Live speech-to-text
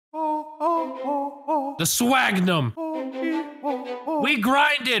The Swagnum. We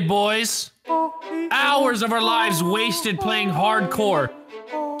grinded, boys. Hours of our lives wasted playing hardcore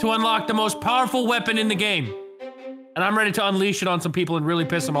to unlock the most powerful weapon in the game. And I'm ready to unleash it on some people and really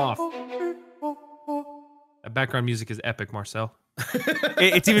piss them off. That background music is epic, Marcel.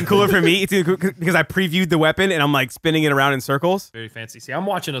 It's even cooler for me. It's even cool because I previewed the weapon and I'm like spinning it around in circles. Very fancy. See, I'm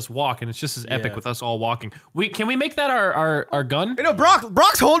watching us walk, and it's just as epic with us all walking. Can we make that our gun? Hey, no,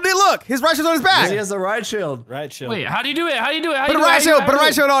 Brock's holding it. Look, his right shield's on his back. He has the right shield. Wait, how do you do it? How do you do it? Put a right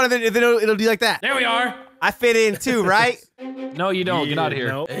shield on, and then it'll do like that. There we are. I fit in too, right? No, you don't. Get out of here.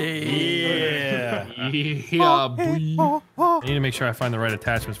 Nope. Yeah. Yeah, boy. I need to make sure I find the right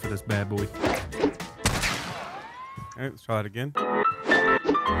attachments for this bad boy. All right, let's try that again.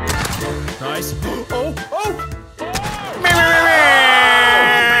 Nice.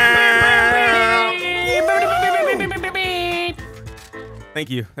 Thank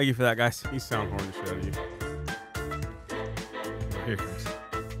you for that, guys. You sound horny shit out of you. Here it comes.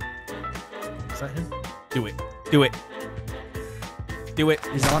 Is that him? Do it.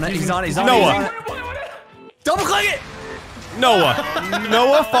 He's on it. He's on it. Noah. Double click it.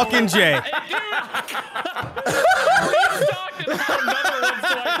 Noah fucking J.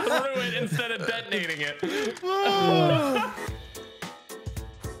 Instead of detonating it.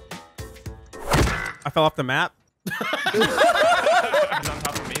 I fell off the map. He's on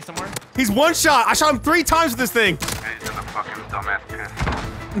top of me somewhere. He's one shot. I shot him 3 times with this thing. He's in the fucking dumbass piss.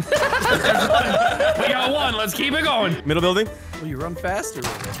 We got one. Let's keep it going. Middle building. Well, you run faster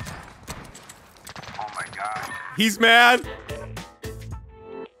with it. Oh my god. He's mad.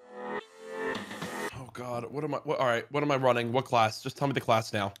 Oh god, what am I? All right, what am I running? What class? Just tell me the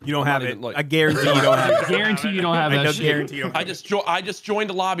class now. You don't have it. Like, I guarantee you don't have it. Guarantee you don't have that shit. Guarantee you don't have I just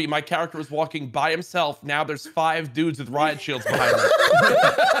joined a lobby. My character was walking by himself. Now there's 5 dudes with riot shields behind him.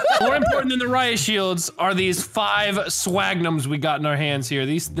 More important than the riot shields are these 5 swagnums we got in our hands here.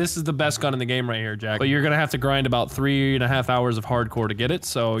 This is the best gun in the game right here, Jack. But you're gonna have to grind about 3.5 hours of hardcore to get it,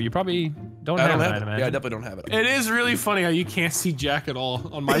 so you probably don't have it, I'd imagine. Yeah, I definitely don't have it. It is really funny how you can't see Jack at all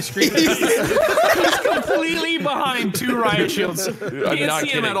on my screen. He's completely behind 2 riot shields. You can't see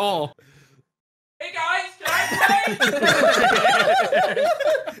him at all. Hey guys, can I play?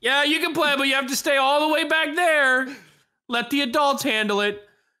 Yeah, you can play, but you have to stay all the way back there. Let the adults handle it.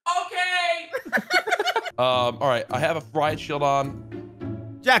 Okay. All right, I have a riot shield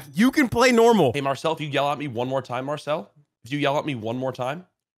on. Jack, you can play normal. Hey, Marcel, if you yell at me one more time, Marcel, if you yell at me one more time,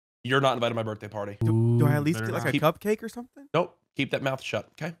 you're not invited to my birthday party. Do I at least get like a cupcake or something? Nope. Keep that mouth shut,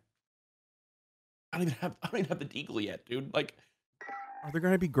 okay? I don't even have the deagle yet, dude. Like, are there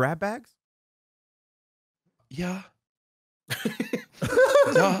gonna be grab bags? Yeah.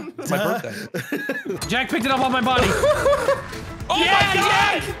 Duh, it's my birthday. Jack picked it up on my body. Oh yeah, my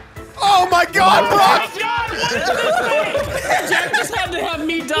god! Jack! Oh my god, Brock! Oh my god, what is this thing? Jack just had to have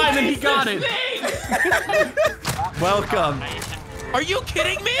me die, and then he got it. Welcome. Are you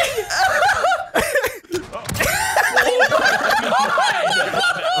kidding me?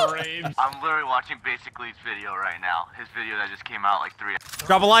 I'm literally watching Basically's video right now. His video that just came out like 3 hours.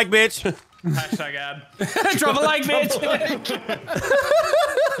 Drop a like, bitch. Hashtag ad. Drop a like, bitch.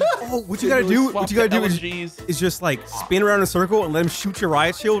 Oh, what you gotta do is just like spin around in a circle and let him shoot your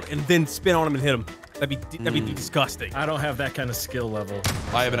riot shield and then spin on him and hit him. That'd be disgusting. I don't have that kind of skill level.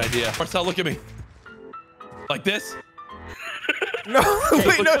 I have an idea. Marcel, look at me. Like this? No,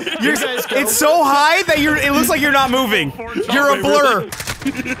 wait, no. It's so high that it looks like you're not moving. You're a blur.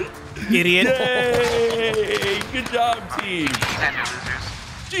 Idiot. Yay! Good job, team.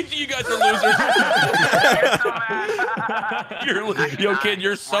 GG, you guys are losers. Yo, kid,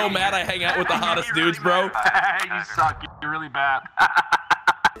 you're so mad I hang out with the hottest dudes, bro. You suck. You're really bad.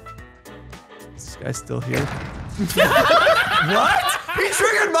 This guy's still here. What? He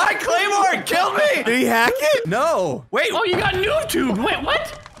triggered my claymore and killed me! Did he hack it? No. Wait, oh, you got noob tube. Wait, what?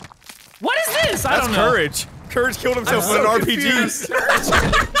 What is this? I don't know. Courage. Courage killed himself with an RPG.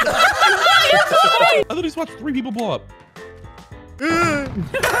 I literally just watched 3 people blow up.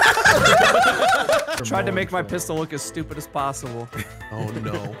 Tried to make my pistol look as stupid as possible. Oh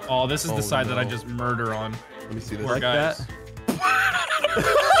no. Oh, this is the side that I just murder on. Let me see this. Like guys.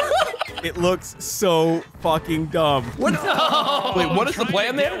 It looks so fucking dumb. What? No. Wait, what is the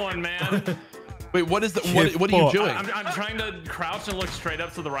plan there? One, man. Wait, what is the what are you doing? I'm trying to crouch and look straight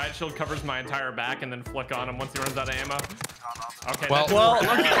up so the riot shield covers my entire back and then flick on him once he runs out of ammo. Okay. Well,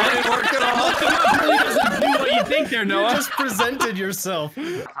 I didn't work at all. Really doesn't do what you think there, Noah. You just presented yourself.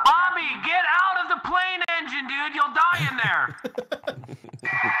 Bobby, get out of the plane engine, dude. You'll die in there.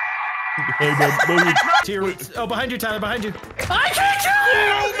 Oh, behind you, Tyler, behind you. I can't kill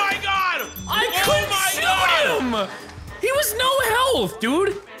you! Oh my god! I couldn't see both,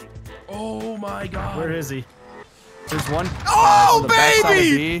 dude. Oh my god. Where is he? There's one. Oh, on the backside of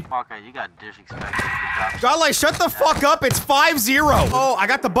baby! B. Okay, you got disrespect. Godlike, shut the fuck up. It's 5-0. Oh, I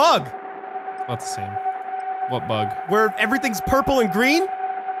got the bug. About the same. What bug? Where everything's purple and green?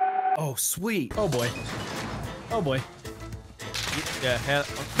 Oh, sweet. Oh boy. Oh boy. Yeah, hell.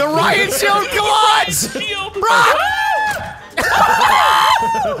 The riot shield, come on! Shield, Bro!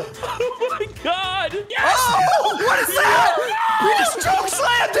 Oh my god. Yes! Oh, what is that? We just choke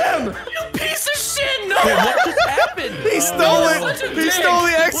slammed him! You piece of shit! No! What just happened? He stole it. such a He dick. stole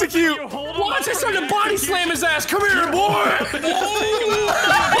the execute. Watch, I started to body slam his ass. Come here, boy!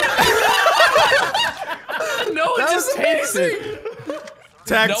 No, it just takes it.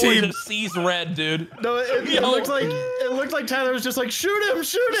 Tag No one team. just sees red, dude. No, it looked like Tyler was just like, shoot him,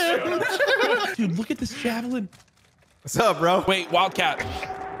 shoot him. Dude, look at this javelin. What's up, bro? Wait, Wildcat.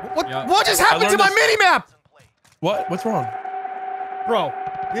 What just happened to learned my this- minimap? What? What's wrong? Bro,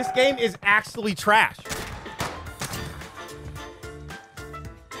 this game is actually trash.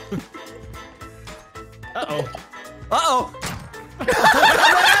 Uh-oh. Uh-oh.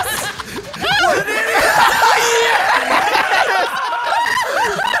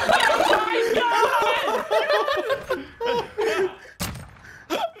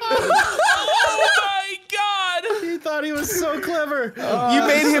 Oh my god! He thought he was so clever. You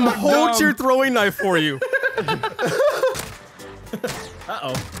made him hold your throwing knife for you.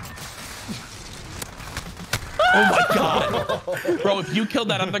 Uh-oh. Oh my god. Bro, if you killed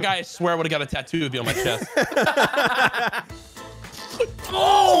that other guy, I swear I would have got a tattoo of you on my chest.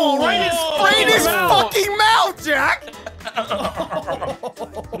 Oh, right in his fucking mouth, Jack.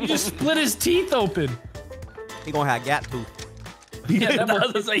 You just split his teeth open. He gonna have gap tooth. Yeah,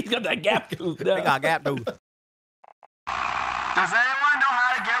 that He's got that gap tooth. He got gap tooth. Does anyone know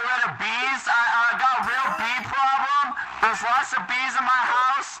how to get rid of bees? I got a real bee problem. There's lots of bees in my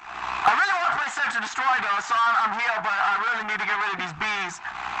house. I really want to play Search and Destroy though, so I'm here, but I really need to get rid of these bees.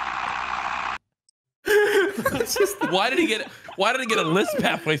 Why did he get a lisp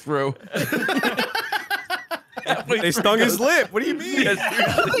halfway through? They stung his lip. What do you mean?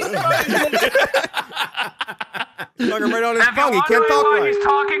 Stung him right on his tongue. He can't talk right. He's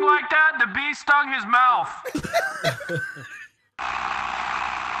talking like that, the bee stung his mouth.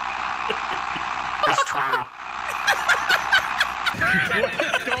 It's true.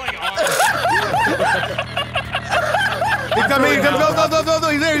 What's going on? He's coming. He's coming. Go.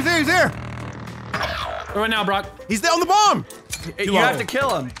 He's there. He's there. Right now, Brock. He's there on the bomb. You have to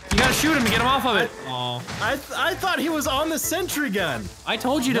kill him. You gotta shoot him to get him off of it. Oh. I thought he was on the sentry gun. I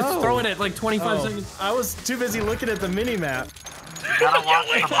told you to throw it at like 25 seconds. I was too busy looking at the mini-map. You gotta watch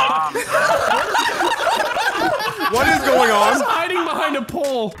the bombs. What is going He's on? hiding behind a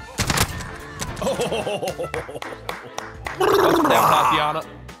pole. Tatiana.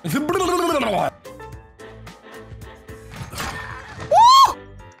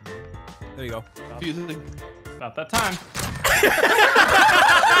 There you go. About that time.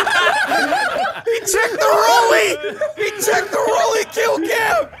 He checked the rollie. He checked the rollie kill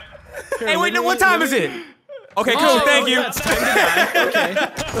cam. Hey, wait, no, what time is it? Okay, cool. Thank you. It's time to die. Okay.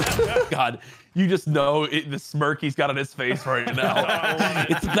 God, you just know the smirk he's got on his face right now.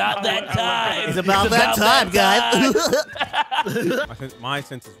 It's about that time. It's about that time, guys. My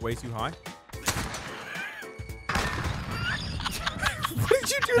sense is way too high. What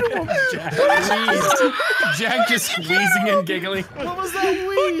did you do to him? Jack just wheezing and giggling. What was that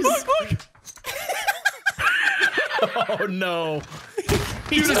wheeze? Oh no.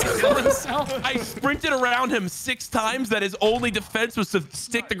 He just killed himself. I sprinted around him 6 times that his only defense was to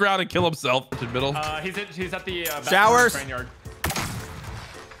stick the ground and kill himself. To the middle. He's at the Showers. train yard.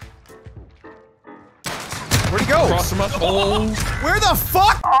 Where'd he go? Across from us. Oh. Where the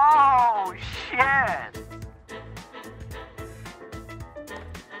fuck? Oh, shit.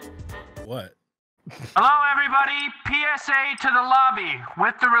 What? Hello, everybody. PSA to the lobby.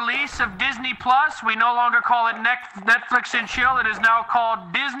 With the release of Disney Plus, we no longer call it Netflix and Chill. It is now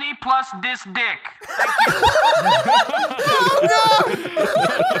called Disney Plus Dis Dick. Thank you.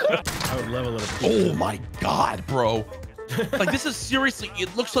 I would love a little. Oh my God, bro. Like, this is seriously,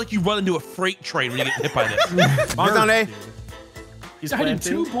 it looks like you run into a freight train when you get hit by this. Bombs down A. He's I did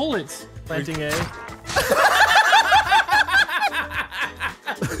planting. 2 bullets. Planting A.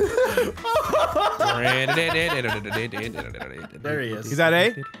 There he is. He's at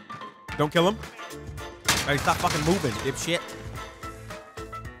A. Don't kill him. Hey, stop fucking moving, dipshit.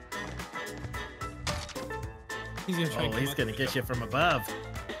 He's gonna try Oh, he's gonna get you from above.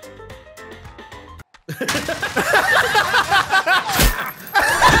 Bro,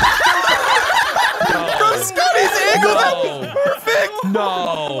 Scotty's angle. No. Perfect.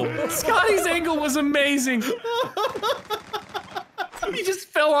 amazing. He just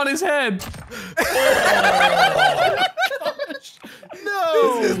fell on his head.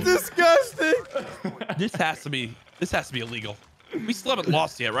 No. This is disgusting. This has to be illegal. We still haven't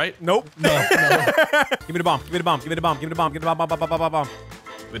lost yet, right? Nope. No. Give me the bomb. Give me the bomb. Give me the bomb. Give me the bomb. Give me the bomb. Bomb.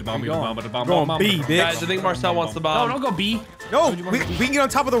 Going B, bitch. Guys, I think Marcel wants the bomb. No, don't go B. No, we can get on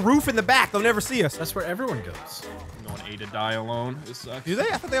top of the roof in the back. They'll never see us. That's where everyone goes. I'm going A to die alone. This sucks. Do they?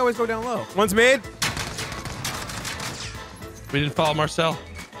 I thought they always go down low. One's mid. We didn't follow Marcel.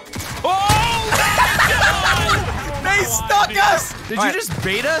 They stuck us. Did you just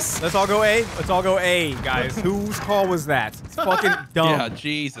bait us? Let's all go A. Let's all go A, guys. Whose call was that? It's fucking dumb. Yeah,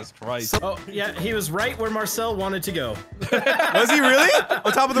 Jesus Christ. Oh, yeah, he was right where Marcel wanted to go. Was he really?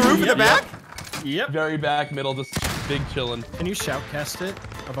 On top of the roof in the back? Yep. Very back, middle, just big chilling. Can you shoutcast it?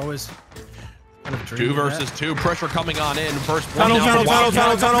 I've always kind of dreamed 2 of that. versus 2. Pressure coming on in. First Tunnel, one tunnel, down. tunnel,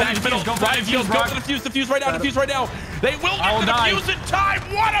 tunnel, tunnel. Back middle. Right defuse. Go to the fuse. Defuse right now. Defuse right now. They will get to the fuse in time.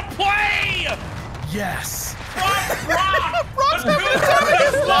 What a play! Yes. Brock's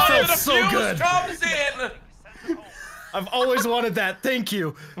That felt so good. Comes in I've always wanted that. Thank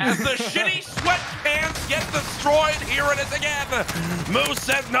you. as the shitty sweatpants get destroyed. Here it is again. Moose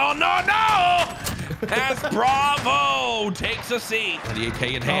says no, no, no. As Bravo takes a seat.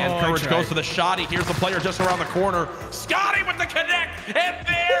 38K in hand. Courage goes for the shot. He hears the player just around the corner. Scotty with the connect. And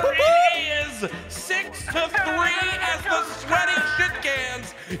there it is. 6-3 as the sweaty shit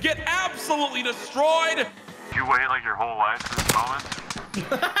cans get absolutely destroyed. You wait like your whole life for this moment?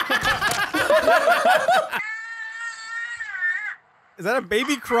 Is that a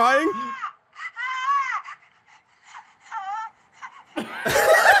baby crying?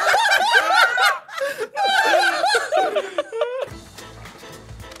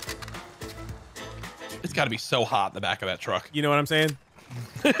 It's got to be so hot in the back of that truck. You know what I'm saying?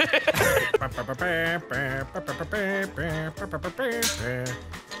 Okay,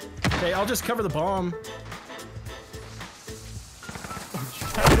 I'll just cover the bomb.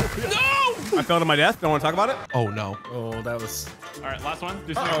 No! I fell to my death. Don't want to talk about it. Oh no. Oh, that was. All right, last one.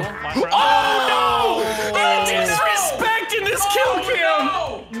 Do something cool. Last round. Oh no! The disrespect in this kill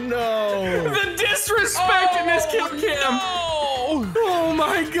cam. No. The disrespect in this kill cam. No! Oh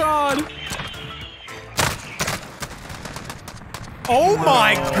my god. Oh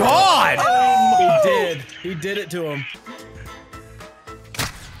my god! He did. He did it to him.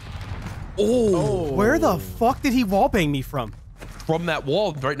 Oh. Where the fuck did he wallbang me from? From that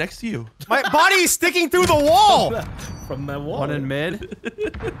wall right next to you. My body is sticking through the wall! From that wall. One in mid.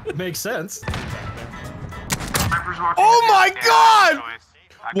 Makes sense. Oh my god!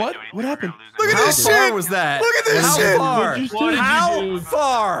 What? What happened? Look at this How far shit! was that? Look at this How shit! far? How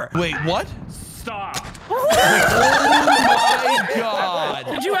far? Wait, what? Stop. Oh my god.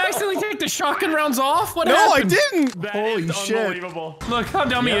 Did you accidentally take the shotgun rounds off? What No, I happened? didn't! That Holy is shit. unbelievable. Look how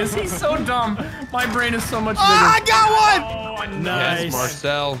dumb he is. He's so dumb. My brain is so much bigger. Ah, I got one! Oh, Nice. Yes,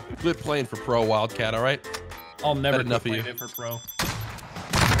 Marcel. Good playing for pro Wildcat, all right? I'll never Had enough of play you. it for pro.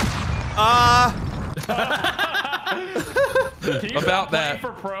 Can you About stop playing that.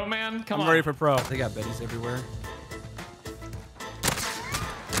 for pro, man? Come I'm on. ready for pro. They got Betty's everywhere.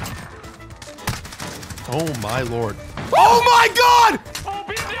 Oh my lord. Oh my god! Oh,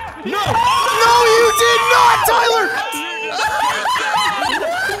 beat that. No, you did not, Tyler!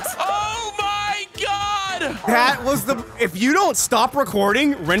 Oh my god! That was the. If you don't stop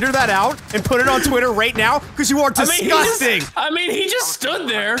recording, render that out and put it on Twitter right now, because you are disgusting. He just stood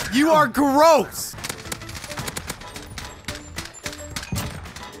there. You are gross.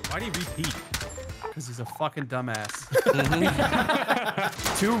 Why do you repeat? Because he's a fucking dumbass.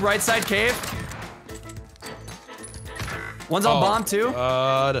 2 right side cave. One's on bomb too.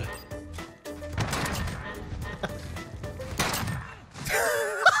 God.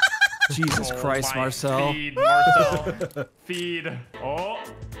 Jesus Christ, My Marcel. Feed, Marcel. Feed. Oh,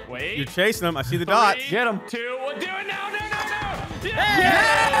 wait. You're chasing him. I see the dot. 3, Get him. 2, do it now, no.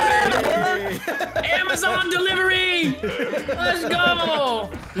 Amazon delivery. Let's go.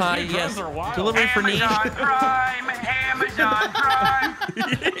 Hi, You yes. guys are wild. Delivery for Niche. Amazon Prime, Amazon Prime.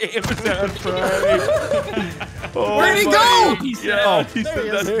 Amazon Prime. Where'd he go? He said, Oh, He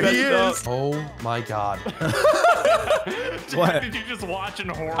said that's messed up. Oh my god. what? Did you just watch in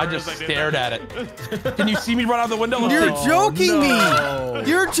horror? I just as did stared that? at it. Can you see me run out the window? Let's You're see. joking me.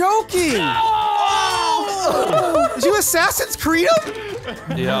 You're joking. Oh! Did you Assassin's Creed him?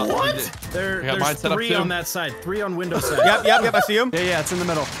 Yeah. What? I got mine There's set up 3 too. on that side. 3 on window side. Yep. I see him. Yeah, it's in the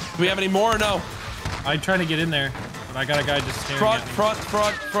middle. Do we have any more or no? I'm trying to get in there, but I got a guy just staring Front, at me.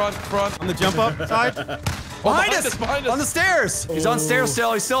 front. On the jump up side. Behind us! Behind us! On the stairs! He's on stairs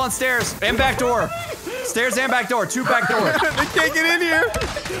still. He's still on stairs. And back door. Stairs and back door. 2 back door. They can't get in here.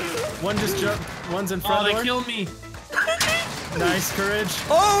 One just jumped. One's in front Oh, they door. killed me. Nice courage.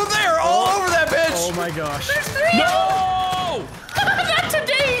 Oh, they're all over that bitch! Oh my gosh. No! Not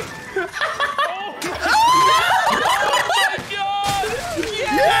today.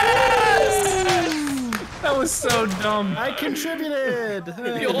 That was so dumb. I contributed.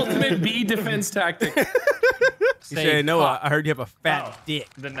 The ultimate B defense tactic. You say, Noah, I heard you have a fat dick.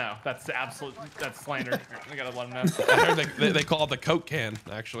 Then no, that's slander. I gotta let him know. I heard they call it the Coke can,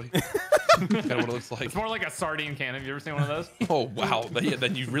 actually. Kind of what it looks like. It's more like a sardine can. Have you ever seen one of those? Oh, wow. Yeah,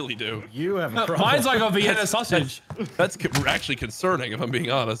 then you really do. You have a problem. Mine's like a Vienna sausage. That's actually concerning, if I'm being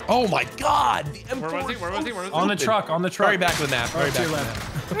honest. Oh, my God. The Where was he? Where was he? Where was he? On the truck. On the truck. Hurry back to the nap. Hurry back to the nap.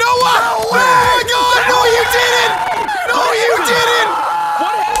 Noah! Oh my God! No, you didn't! No, you didn't!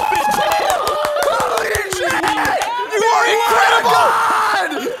 What happened? You are incredible!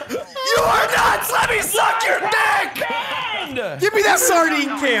 You are nuts! Let me suck your dick! Give me that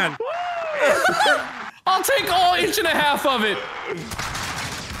sardine can. I'll take all 1.5 inches of it.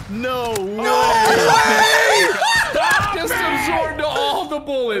 No way. Just absorbed all the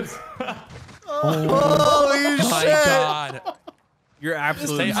bullets. Holy My shit! God. You're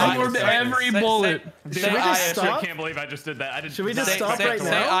absolutely Absorbed every bullet. Should we just I stop? can't believe I just did that. I did. Should we just stop Say right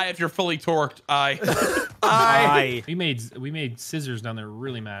say now? I if you're fully torqued. I. I. We made scissors down there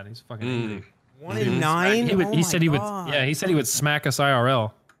really mad. He's fucking angry. 1 in 9. He said he would. Yeah, he said he would smack us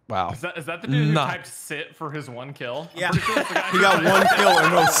IRL. Wow. Is that the dude who typed sit for his 1 kill? Yeah. I'm pretty sure that's the guy He who got 1 kill or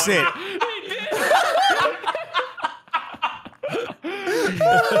no sit.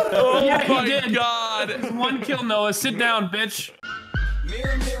 Oh Yeah, he my did. God. 1 kill, Noah. Sit down, bitch.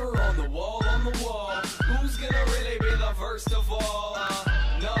 Mirror, mirror on the wall, who's gonna really be the first of all?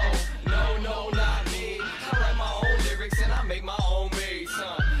 No, not me. I write my own lyrics and I make my own beats,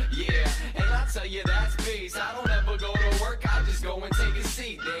 yeah, and I tell you that's peace. I don't